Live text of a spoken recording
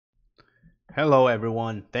Hello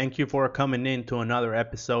everyone, thank you for coming in to another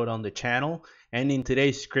episode on the channel. And in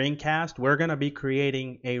today's screencast, we're going to be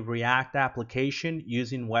creating a React application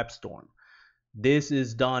using Webstorm. This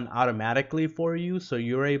is done automatically for you, so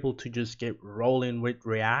you're able to just get rolling with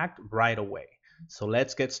React right away. So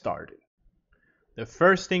let's get started. The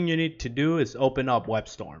first thing you need to do is open up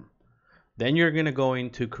Webstorm. Then you're going to go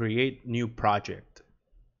into create new project.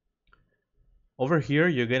 Over here,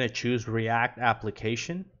 you're going to choose React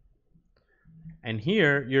application. And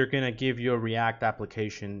here you're going to give your React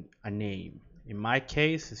application a name. In my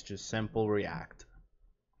case, it's just simple React.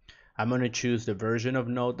 I'm going to choose the version of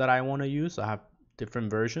Node that I want to use. I have different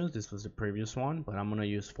versions. This was the previous one, but I'm going to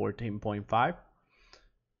use 14.5.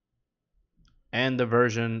 And the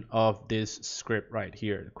version of this script right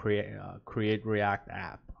here, create React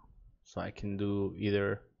app. So I can do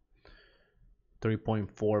either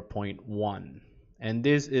 3.4.1. And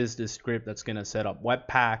this is the script that's going to set up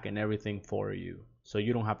Webpack and everything for you. So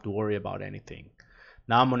you don't have to worry about anything.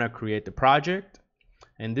 Now I'm going to create the project.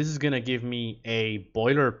 And this is going to give me a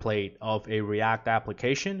boilerplate of a React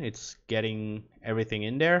application. It's getting everything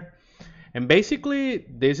in there. And basically,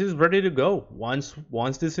 this is ready to go. Once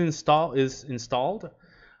this is installed,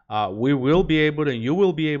 we will be able to, you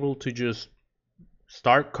will be able to just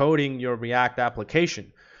start coding your React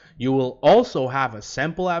application. You will also have a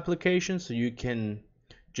sample application, so you can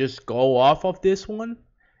just go off of this one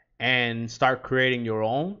and start creating your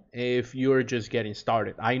own if you're just getting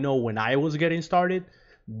started. I know when I was getting started,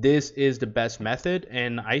 this is the best method,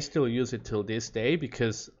 and I still use it till this day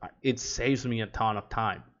because it saves me a ton of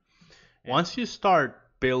time. Once you start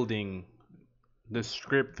building, the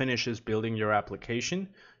script finishes building your application,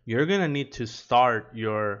 you're gonna need to start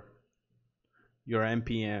your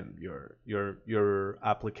npm, your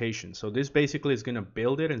application. So this basically is going to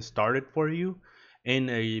build it and start it for you in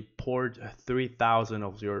a port 3000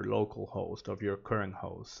 of your local host, of your current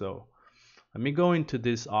host. So let me go into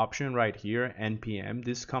this option right here, npm.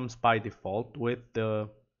 This comes by default with the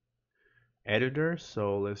editor.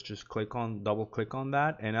 So let's just double click on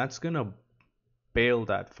that, and that's going to build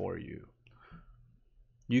that for you.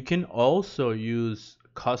 You can also use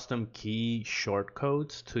custom key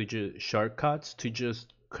shortcuts to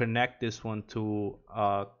just connect this one to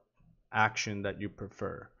action that you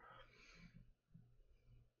prefer.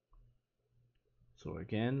 So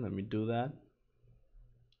again, let me do that.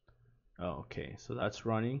 Okay, so that's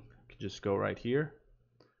running. I can just go right here,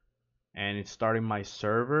 and it's starting my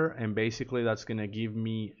server, and basically that's gonna give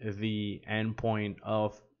me the endpoint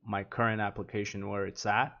of my current application where it's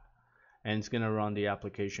at, and it's gonna run the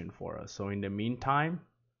application for us. So in the meantime,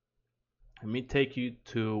 let me take you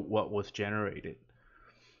to what was generated.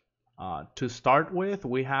 To start with,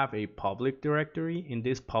 we have a public directory. In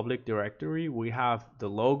this public directory, we have the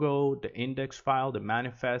logo, the index file, the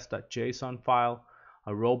manifest.json file,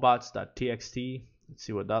 a robots.txt. Let's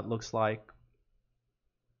see what that looks like.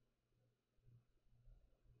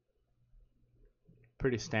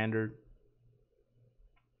 Pretty standard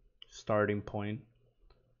starting point.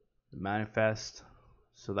 The manifest,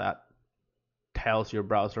 so that tells your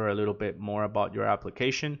browser a little bit more about your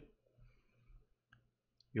application,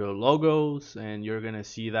 your logos, and you're gonna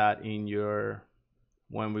see that in your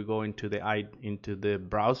when we go into the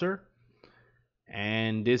browser.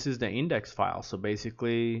 And this is the index file. So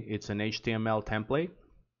basically it's an HTML template.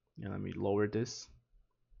 And let me lower this,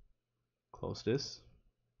 close this.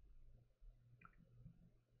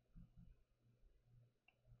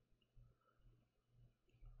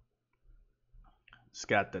 It's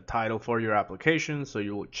got the title for your application, so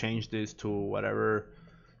you will change this to whatever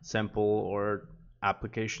sample or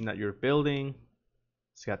application that you're building.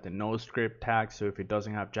 It's got the no script tag, so if it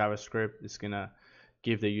doesn't have JavaScript, it's gonna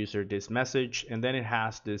give the user this message. And then it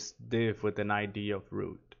has this div with an ID of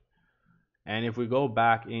root. And if we go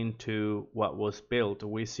back into what was built,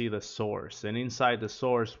 we see the source, and inside the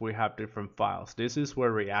source we have different files. This is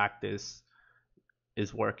where React is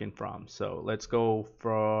working from. So let's go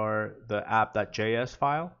for the app.js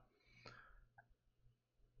file.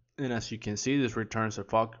 And as you can see, this returns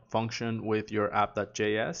a function with your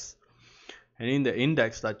app.js. And in the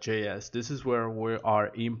index.js, this is where we are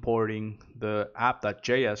importing the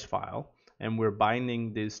app.js file, and we're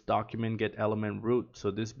binding this document get element root. So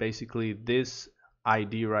this basically, this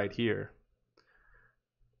ID right here,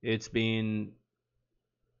 it's being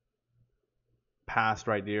passed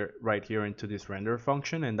right here into this render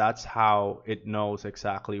function, and that's how it knows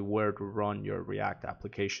exactly where to run your React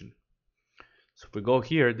application. So if we go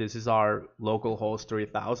here, this is our localhost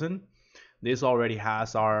 3000. This already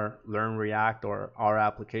has our Learn React or our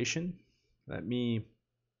application. Let me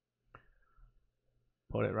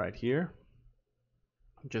put it right here.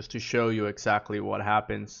 just to show you exactly what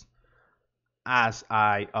happens as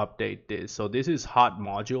I update this. So this is hot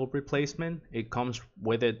module replacement. It comes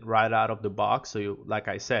with it right out of the box. So you, like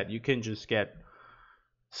I said, you can just get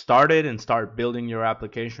started and start building your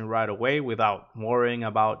application right away without worrying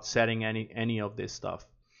about setting any of this stuff.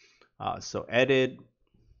 So edit,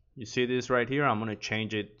 you see this right here. I'm going to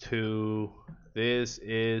change it to, this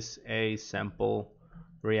is a simple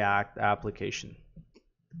React application.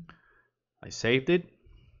 I saved it.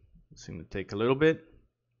 It's going to take a little bit.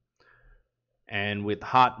 And with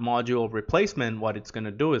hot module replacement, what it's going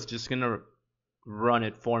to do is just going to run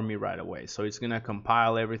it for me right away. So it's going to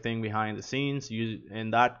compile everything behind the scenes,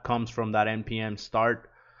 and that comes from that npm start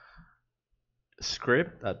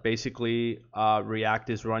script that basically React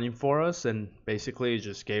is running for us, and basically it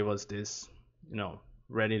just gave us this,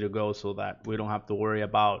 ready to go, so that we don't have to worry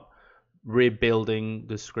about rebuilding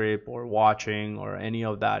the script or watching or any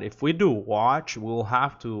of that. If we do watch, we'll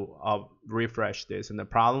have to refresh this, and the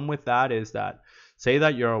problem with that is that, say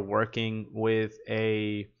that you're working with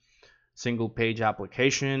a single page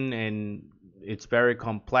application and it's very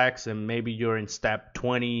complex, and maybe you're in step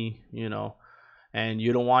 20, and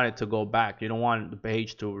you don't want it to go back, you don't want the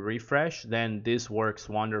page to refresh, then this works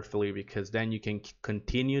wonderfully, because then you can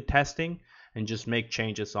continue testing and just make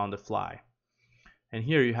changes on the fly. And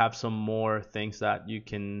here you have some more things that you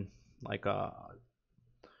can, like an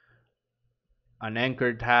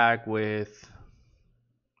anchor tag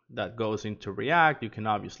that goes into React. You can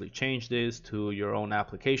obviously change this to your own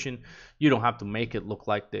application. You don't have to make it look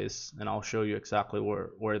like this, and I'll show you exactly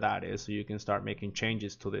where that is, so you can start making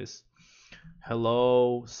changes to this.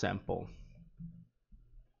 Hello sample,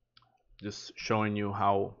 just showing you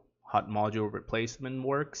how hot module replacement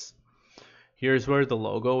works. Here's where the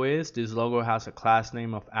logo is. This logo has a class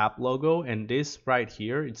name of app logo, and this right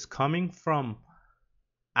here, it's coming from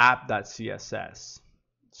app.css.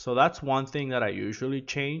 So that's one thing that I usually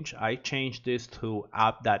change. I change this to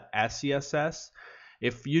app.scss.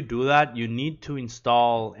 If you do that, you need to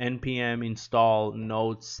install npm install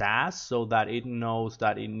node sass, so that it knows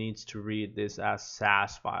that it needs to read this as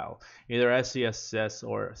sass file. Either scss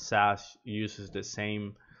or sass uses the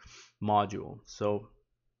same module. So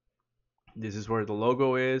this is where the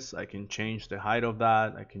logo is. I can change the height of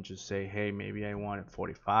that. I can just say, hey, maybe I want it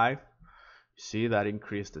 45. You see that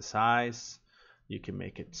increased the size. You can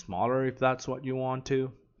make it smaller if that's what you want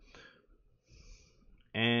to.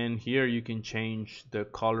 And here you can change the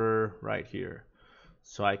color right here.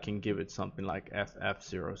 So I can give it something like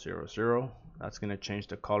FF000. That's going to change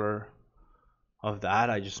the color of that.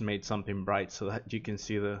 I just made something bright so that you can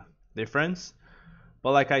see the difference.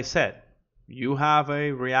 But like I said, you have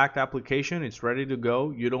a React application. It's ready to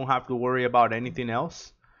go. You don't have to worry about anything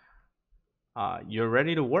else. You're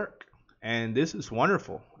ready to work. And this is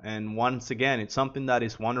wonderful. And once again, it's something that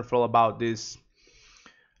is wonderful about this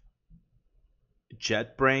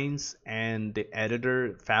JetBrains and the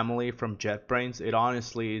editor family from JetBrains.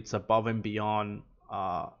 It's above and beyond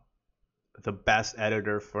the best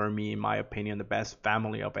editor for me, in my opinion, the best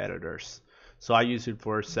family of editors. So I use it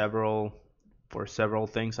for several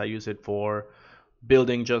things. I use it for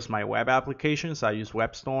building just my web applications. I use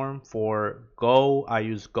Webstorm. For Go, I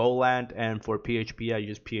use Goland, and for PHP, I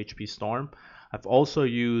use PHP Storm. I've also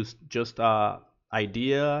used just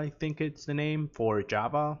Idea, I think it's the name, for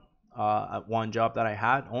Java. At one job that I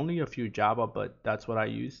had, only a few Java, but that's what I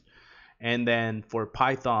used. And then for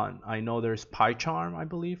Python, I know there's PyCharm, I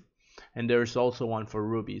believe, and there's also one for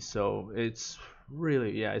Ruby. So it's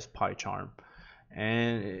really, it's PyCharm.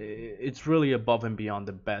 And it's really above and beyond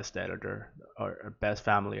the best editor or best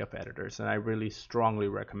family of editors, and I really strongly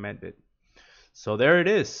recommend it. So there it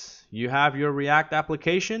is. You have your React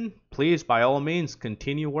application. Please, by all means,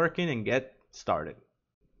 continue working and get started.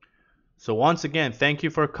 So once again, thank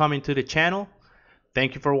you for coming to the channel.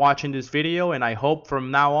 Thank you for watching this video, and I hope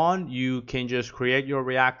from now on you can just create your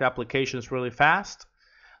React applications really fast.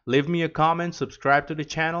 Leave me a comment, subscribe to the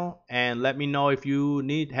channel, and let me know if you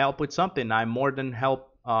need help with something. I'm more than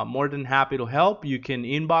happy to help. You can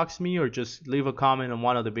inbox me or just leave a comment on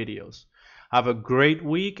one of the videos. Have a great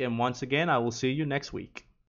week, and once again, I will see you next week.